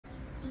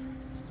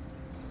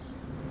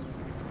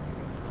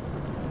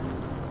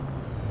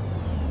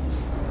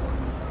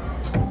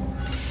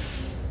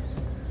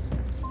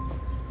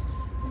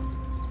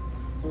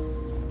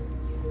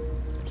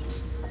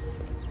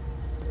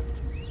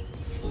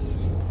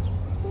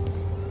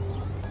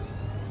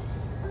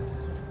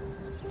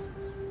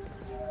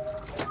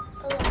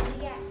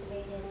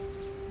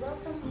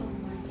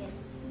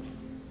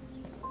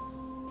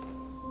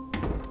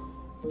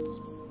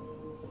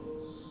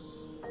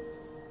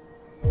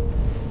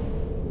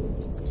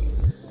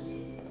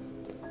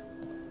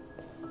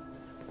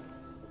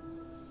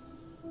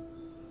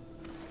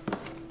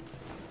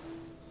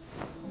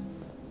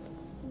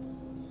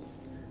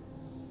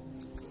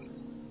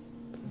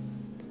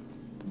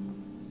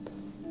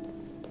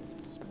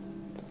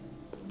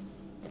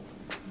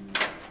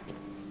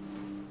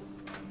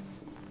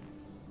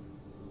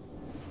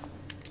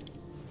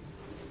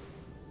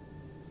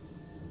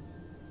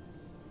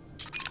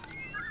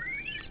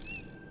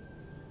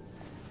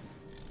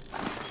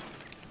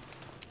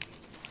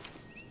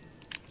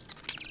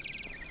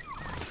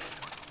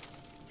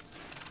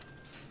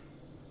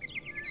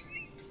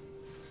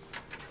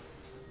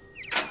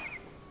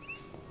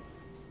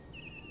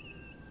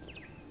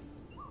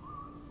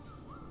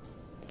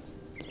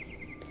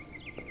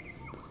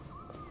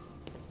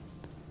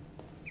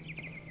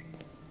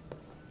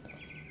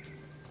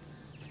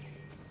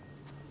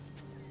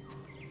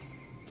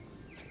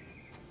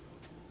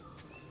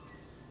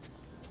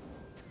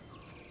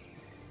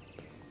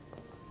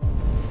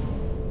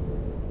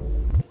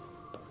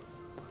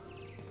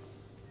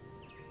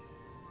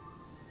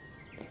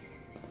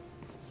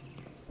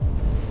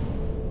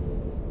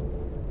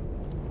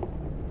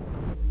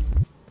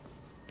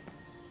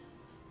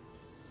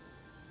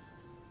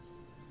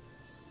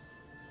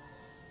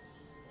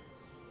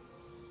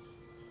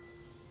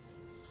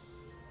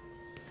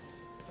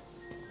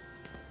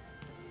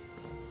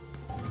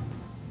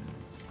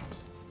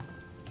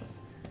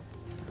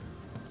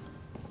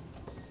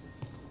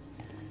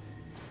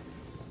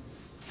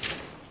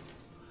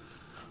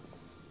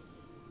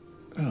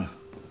Ah,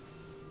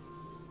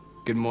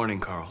 Good morning,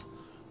 Carl.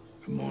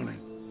 good morning.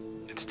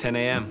 It's 10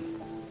 a.m.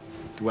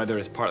 The weather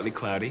is partly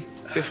cloudy,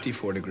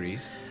 54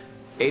 degrees,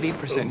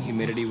 80%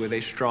 humidity with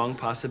a strong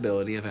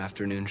possibility of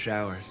afternoon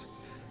showers.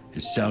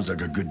 It sounds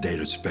like a good day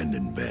to spend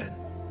in bed.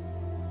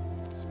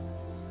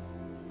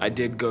 I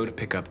did go to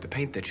pick up the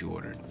paint that you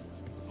ordered.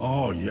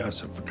 Oh,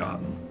 yes, I've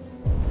forgotten.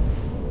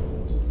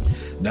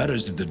 That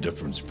is the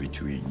difference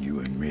between you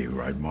and me,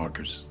 right,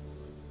 Marcus?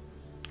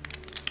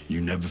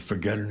 You never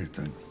forget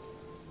anything.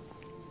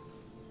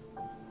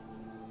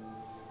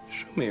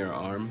 Show me your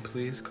arm,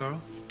 please,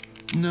 Carl.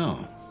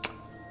 No.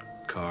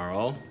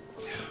 Carl.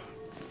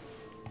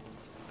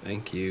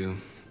 Thank you.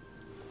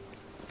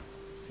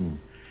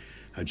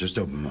 I just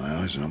opened my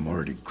eyes and I'm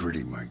already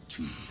gritting my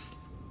teeth.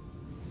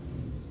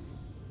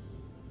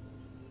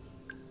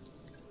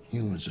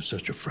 Humans are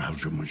such a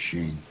fragile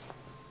machine.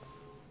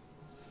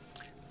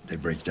 They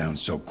break down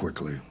so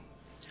quickly.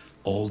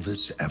 All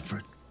this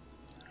effort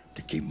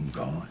to keep them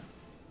going.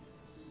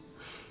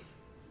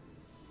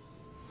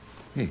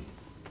 Hey,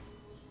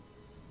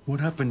 what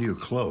happened to your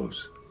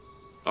clothes?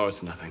 Oh,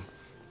 it's nothing.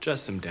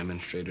 Just some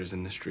demonstrators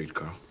in the street,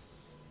 Carl.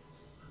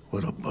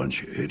 What a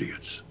bunch of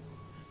idiots.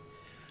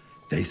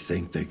 They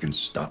think they can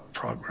stop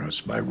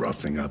progress by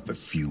roughing up a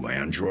few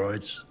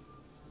androids?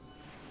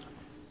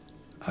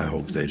 I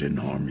hope they didn't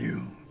harm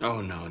you.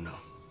 Oh, no, no.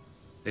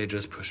 They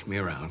just pushed me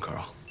around,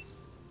 Carl.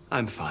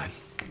 I'm fine.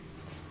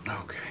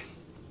 Okay.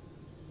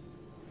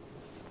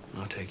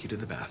 I'll take you to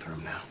the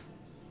bathroom now.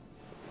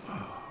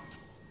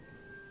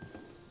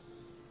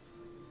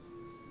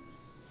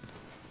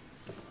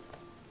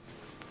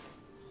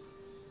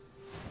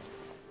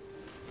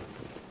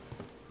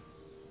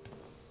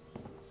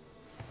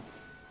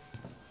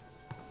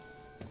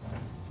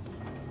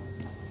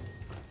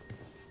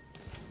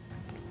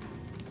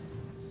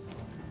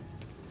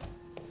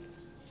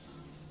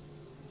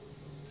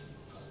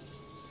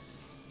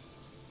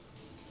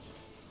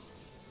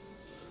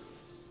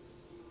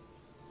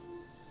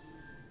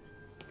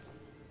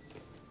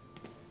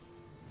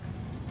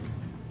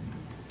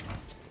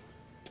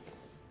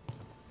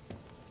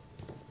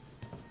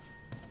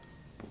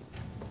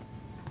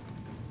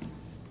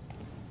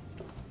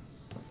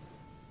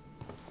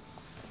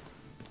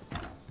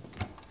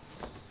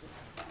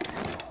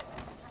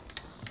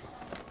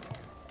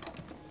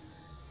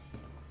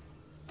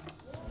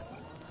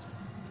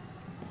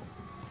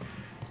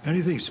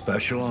 Anything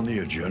special on the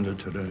agenda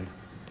today?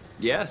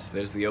 Yes,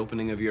 there's the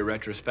opening of your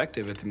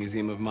retrospective at the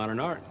Museum of Modern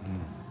Art.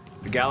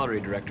 The gallery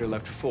director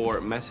left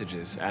 4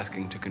 messages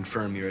asking to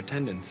confirm your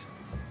attendance.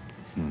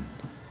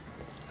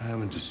 I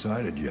haven't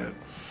decided yet.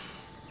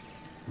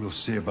 We'll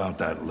see about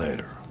that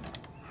later.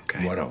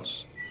 Okay. What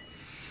else?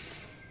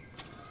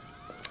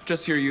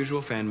 Just your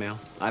usual fan mail.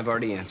 I've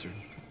already answered.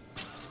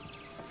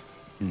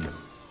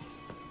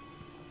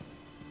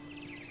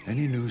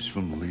 Any news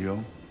from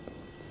Leo?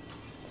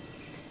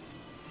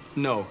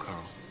 No,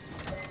 Carl.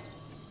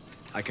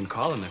 I can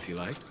call him if you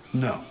like.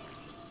 No.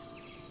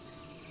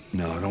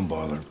 No, don't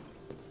bother.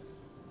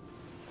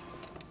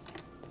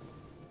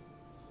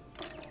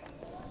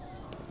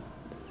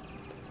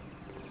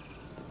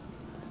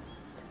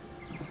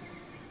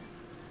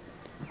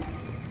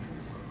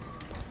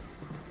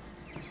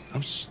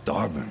 I'm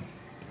starving.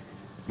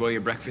 Well,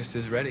 your breakfast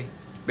is ready.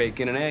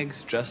 Bacon and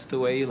eggs, just the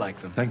way you like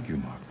them. Thank you,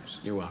 Marcus.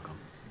 You're welcome.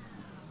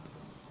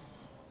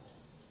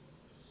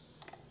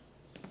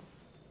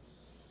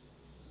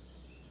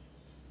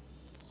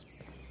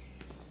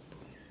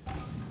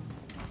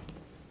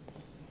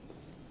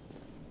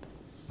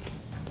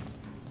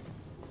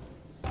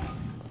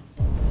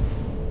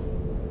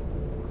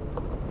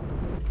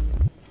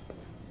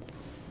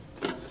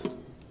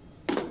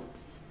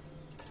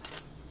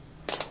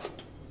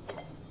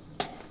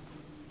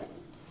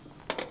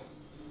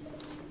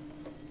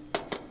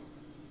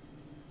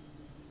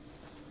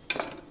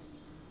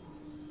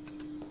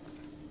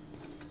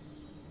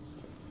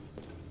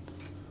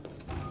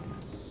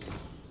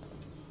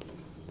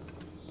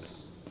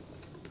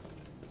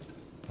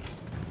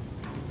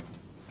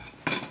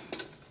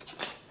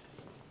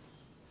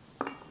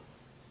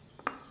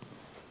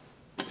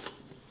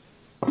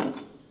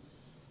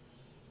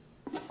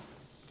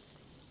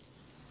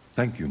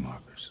 Thank you,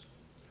 Marcus.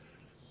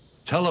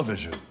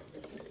 Television.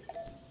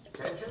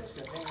 Tensions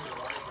continue to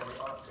rise in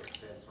the Arctic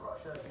since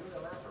Russia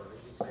unilaterally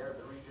declared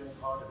the region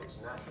part of its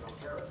national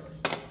territory.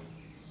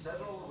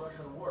 Several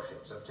Russian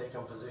warships have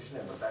taken position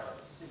in the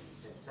Barents Sea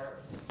since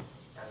Saturday,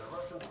 and the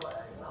Russian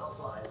flag now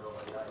flies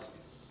over the ice field.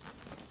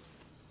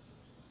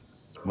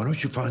 Why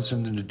don't you find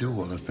something to do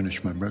while I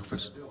finish my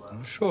breakfast?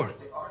 Sure.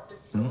 The Arctic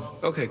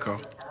Okay, Carl.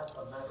 as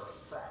a matter of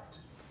fact.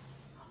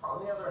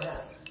 On the other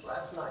hand,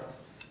 last night,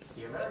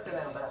 the American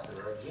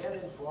ambassador again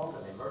informed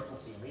an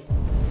emergency meeting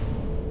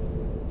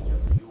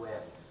of the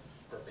UN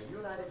that the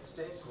United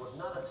States would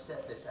not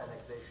accept this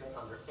annexation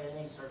under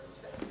any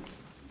circumstances.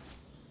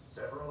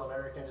 Several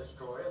American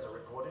destroyers are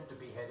reported to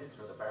be headed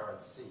for the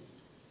Barents Sea.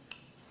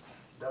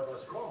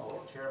 Douglas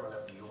Cromwell, chairman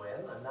of the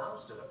UN,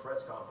 announced at a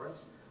press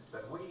conference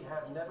that we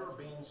have never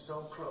been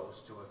so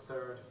close to a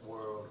third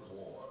world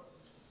war.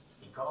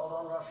 called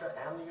on Russia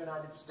and the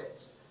United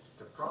States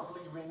to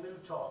promptly renew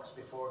talks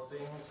before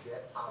things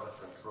get out of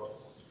control.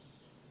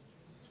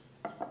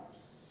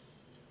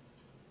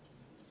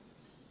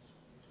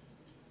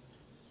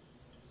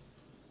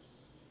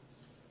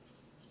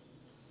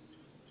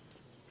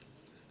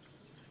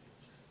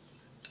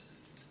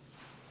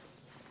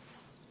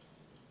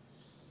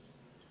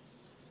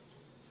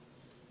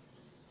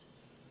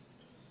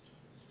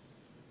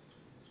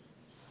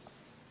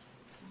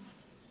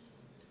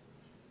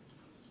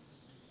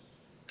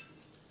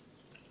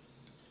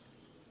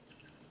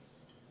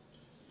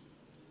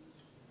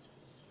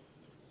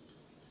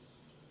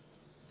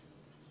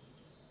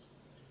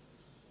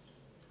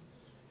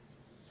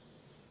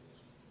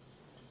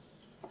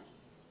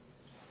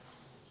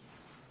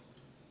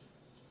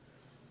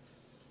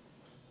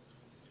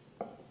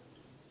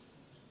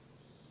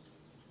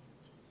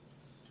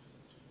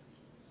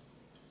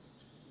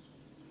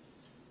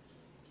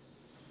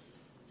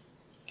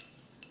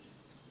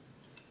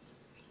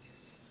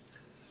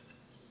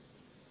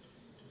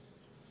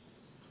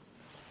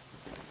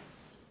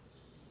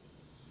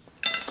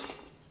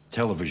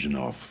 Television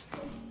off.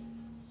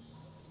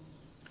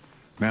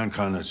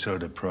 Mankind is so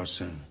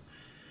depressing.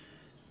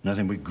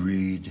 Nothing but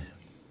greed,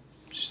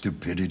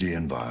 stupidity,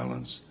 and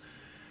violence.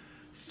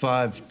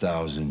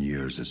 5,000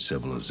 years of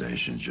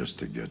civilization just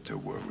to get to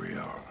where we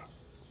are.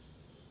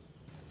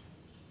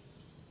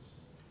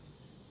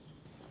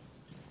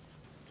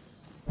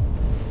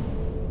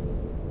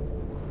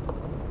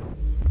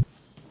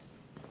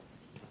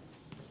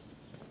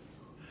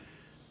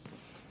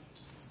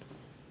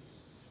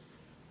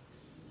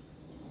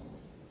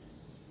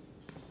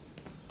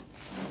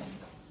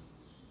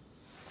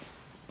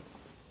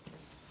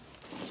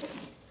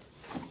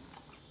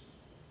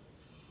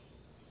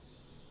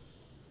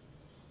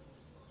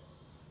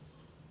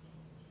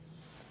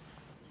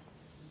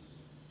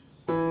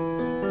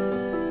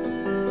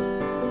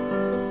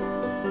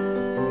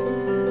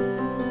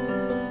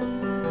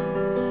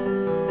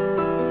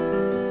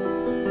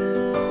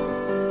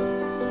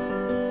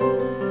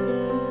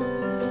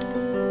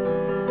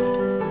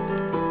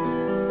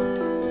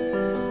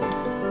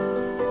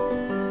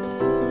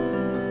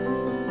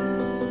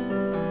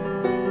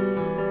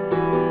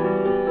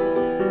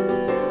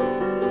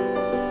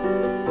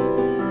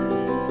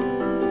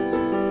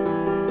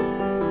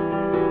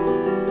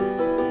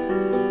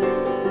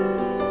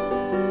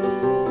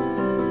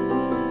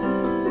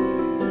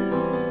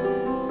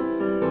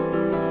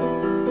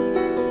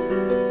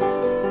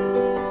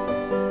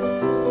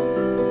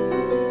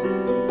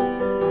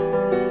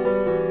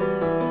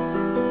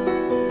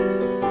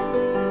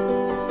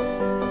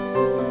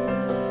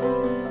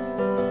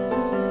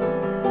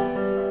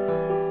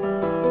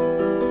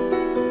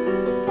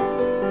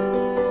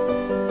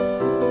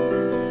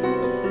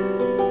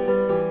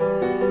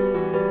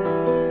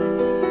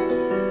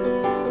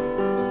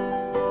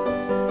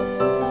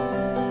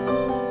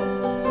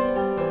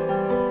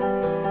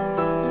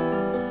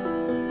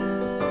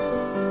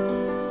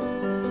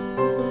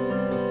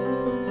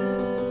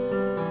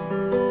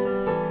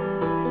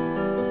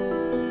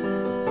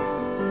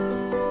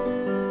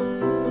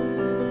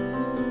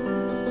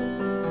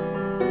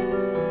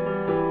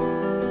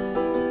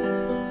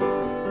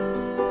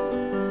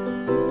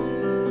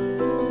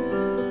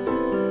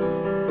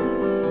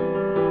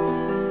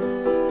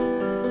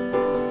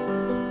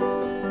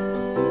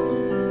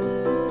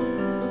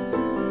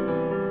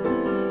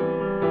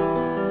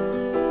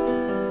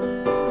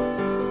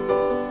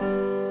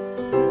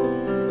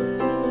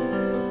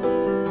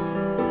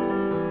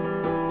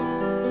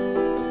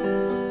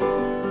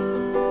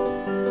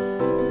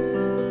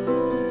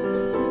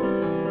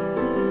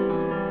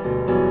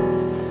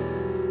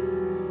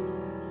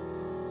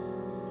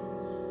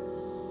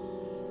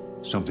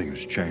 Something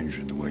has changed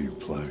in the way you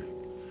play.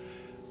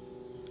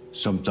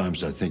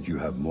 Sometimes I think you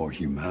have more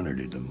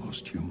humanity than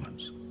most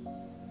humans.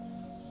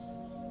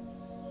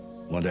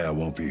 One day I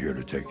won't be here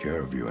to take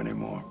care of you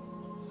anymore.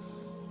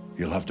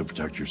 You'll have to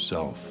protect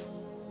yourself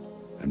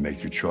and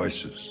make your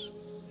choices.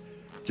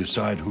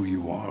 Decide who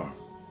you are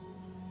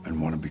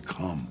and want to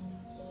become.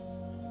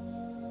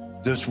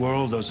 This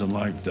world doesn't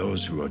like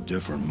those who are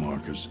different,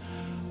 Marcus.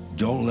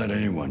 Don't let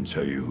anyone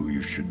tell you who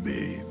you should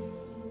be.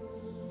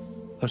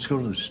 Let's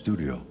go to the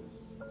studio.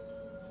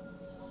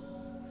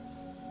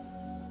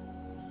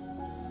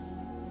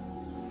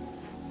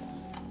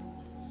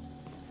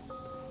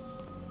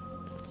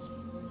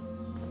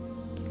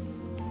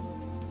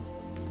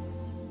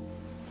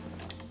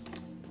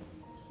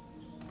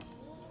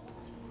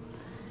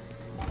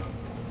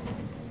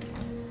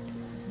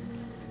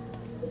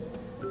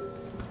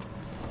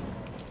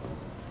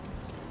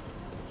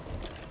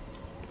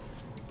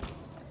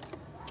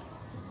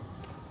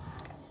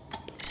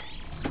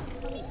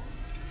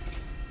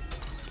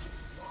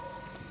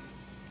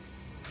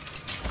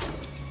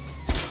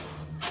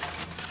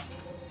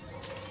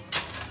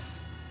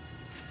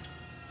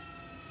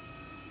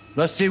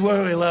 Let's see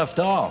where we left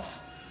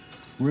off.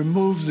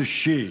 Remove the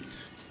sheet.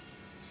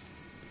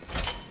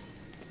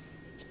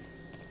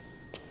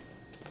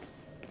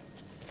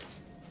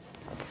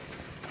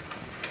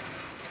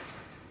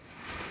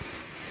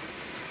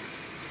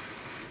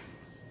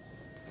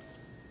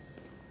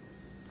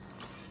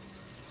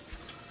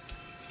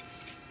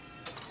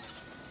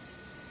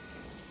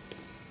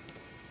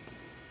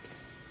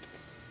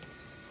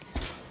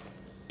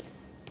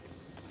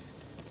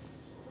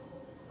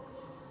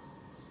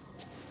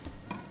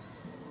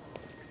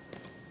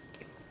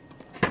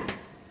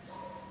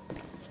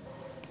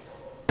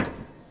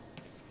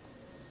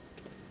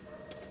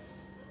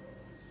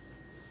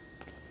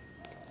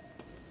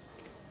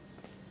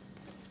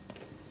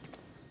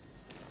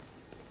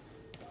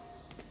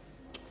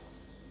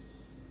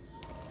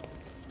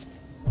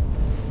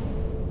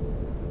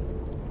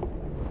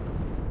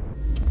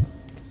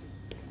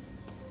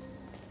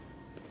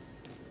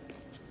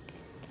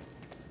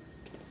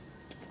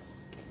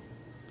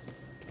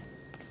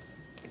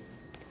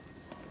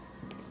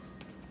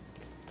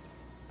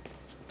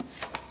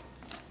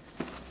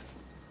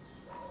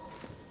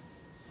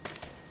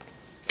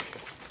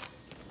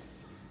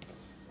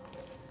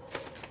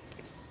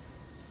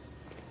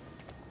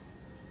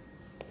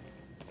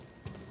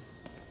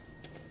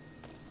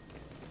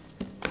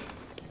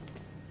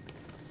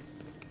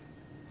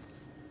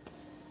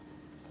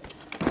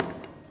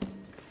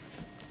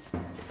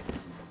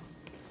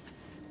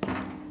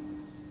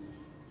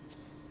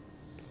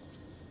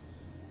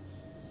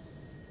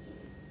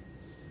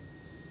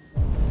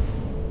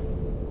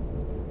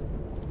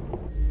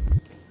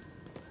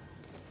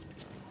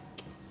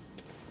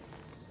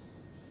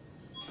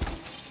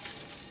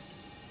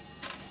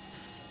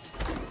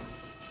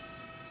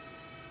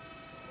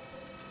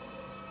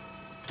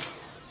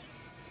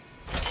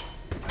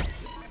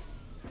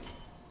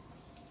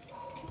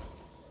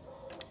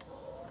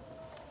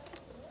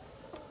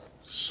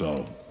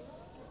 So,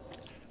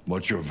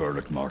 what's your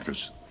verdict,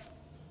 Marcus?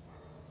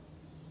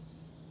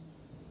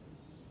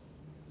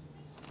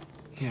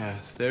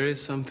 Yes, there is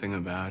something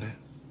about it.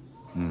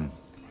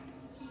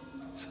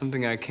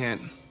 Something I can't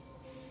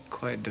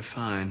quite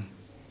define.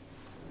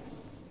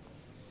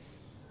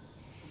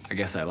 I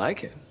guess I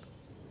like it.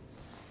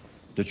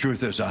 The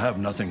truth is, I have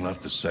nothing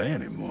left to say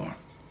anymore.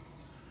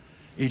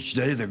 Each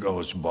day that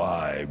goes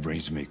by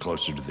brings me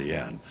closer to the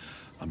end.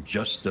 I'm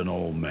just an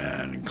old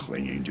man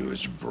clinging to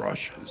his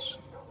brushes.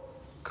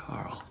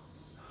 Carl.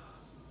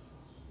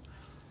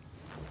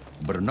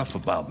 But enough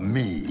about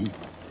me.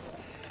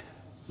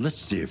 Let's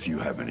see if you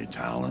have any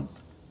talent.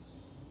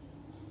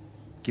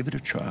 Give it a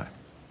try.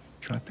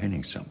 Try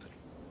painting something.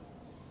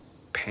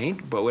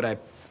 Paint? But would I...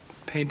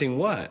 Painting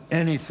what?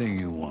 Anything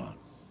you want.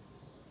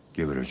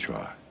 Give it a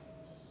try.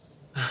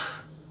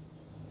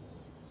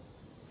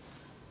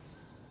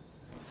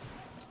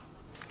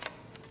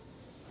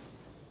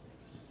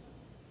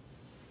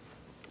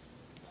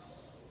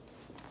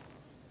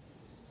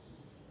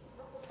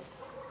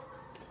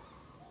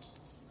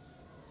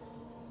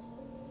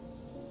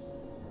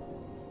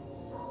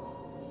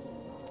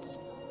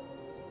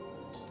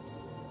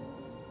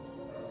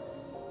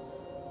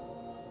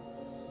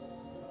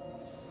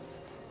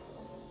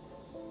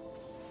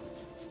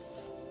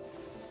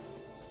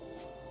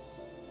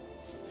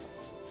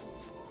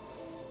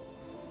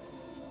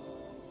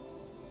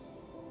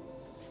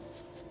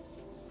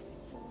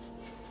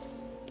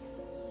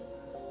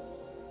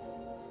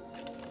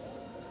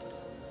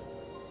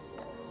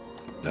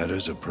 That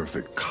is a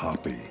perfect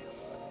copy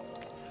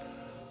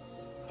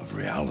of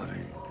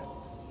reality.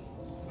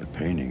 But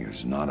painting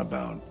is not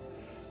about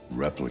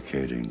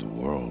replicating the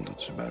world.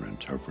 It's about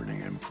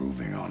interpreting,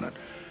 improving on it,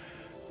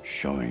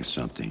 showing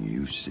something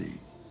you see.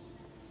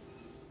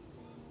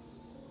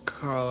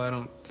 Carl, I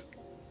don't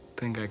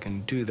think I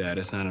can do that.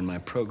 It's not in my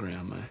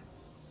program.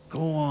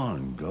 Go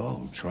on,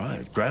 go. Try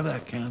it. Grab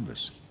that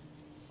canvas.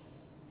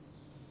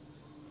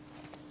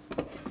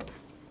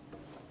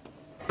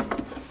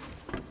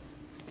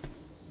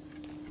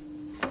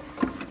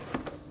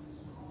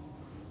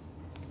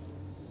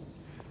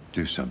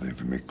 Do something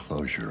for me.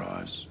 Close your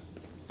eyes.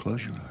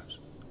 Close your eyes.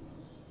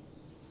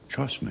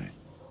 Trust me.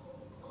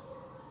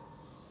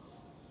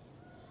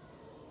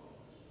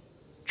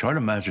 Try to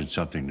imagine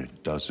something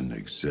that doesn't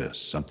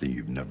exist, something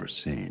you've never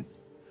seen.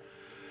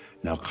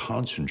 Now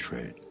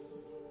concentrate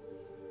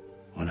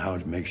on how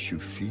it makes you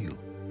feel,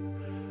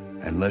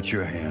 and let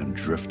your hand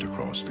drift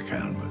across the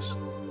canvas.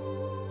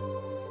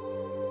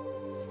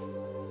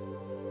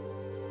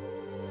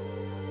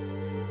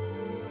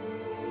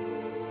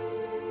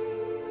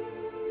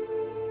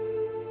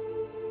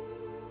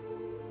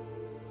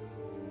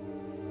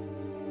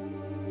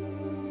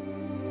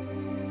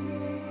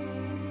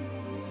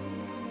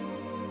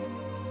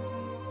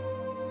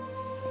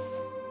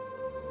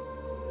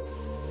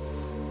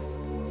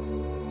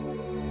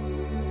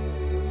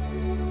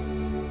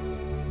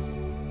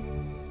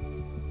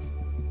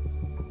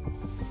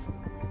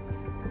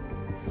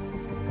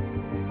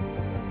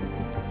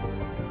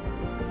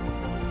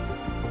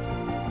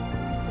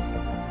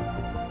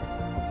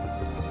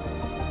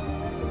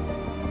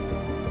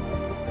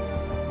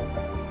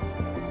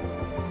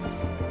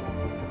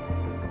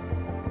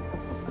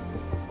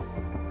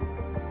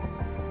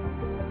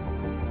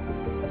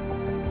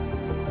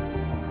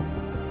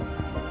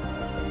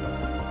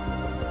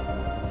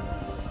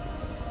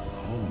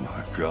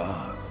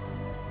 God.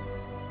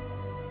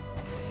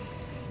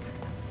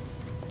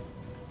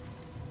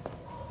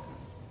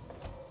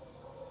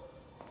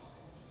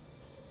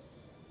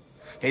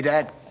 Hey,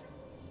 Dad.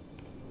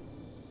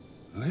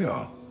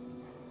 Leo.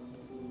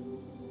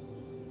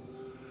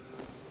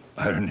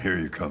 I didn't hear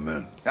you come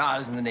in. Oh, I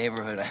was in the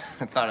neighborhood.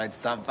 I thought I'd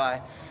stop by.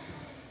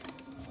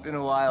 It's been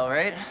a while,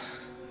 right?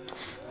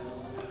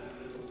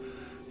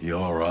 You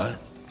all right?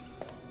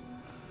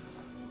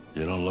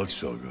 You don't look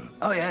so good.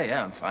 Oh,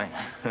 yeah, I'm fine.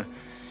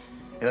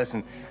 Hey,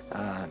 listen,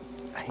 I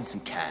need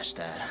some cash,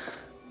 Dad.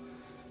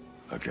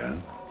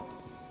 Again?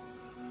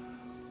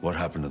 What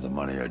happened to the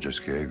money I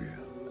just gave you?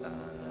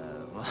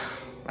 Well,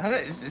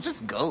 it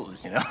just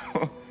goes, you know?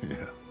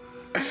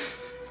 Yeah.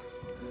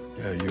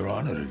 Yeah, you're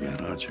on it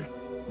again, aren't you?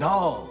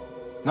 No,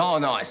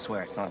 I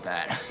swear, it's not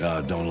that.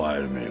 Don't lie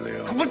to me,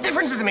 Leo. What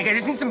difference does it make? I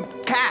just need some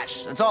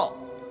cash, that's all.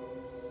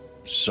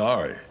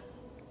 Sorry.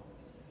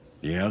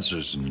 The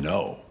answer's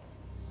no.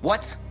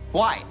 What?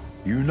 Why?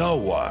 You know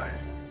why.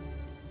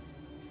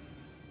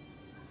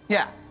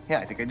 Yeah,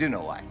 I think I do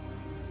know why.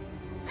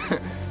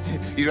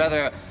 You'd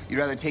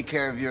rather take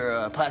care of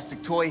your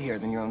plastic toy here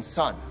than your own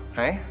son,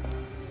 right?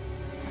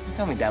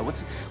 Tell me, Dad,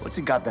 what's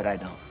it got that I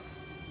don't?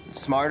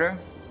 Smarter,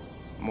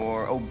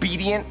 more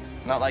obedient,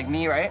 not like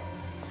me, right?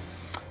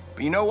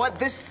 But you know what?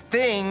 This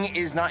thing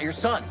is not your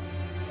son.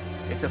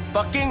 It's a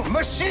fucking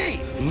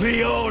machine!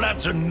 Leo,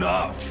 that's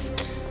enough.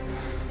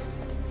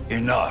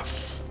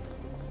 Enough.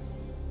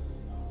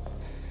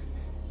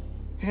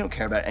 You don't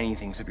care about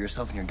anything except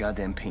yourself and your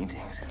goddamn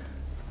paintings.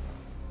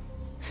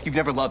 You've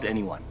never loved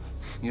anyone.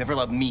 You never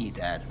loved me,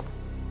 Dad.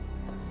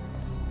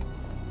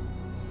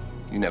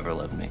 You never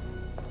loved me.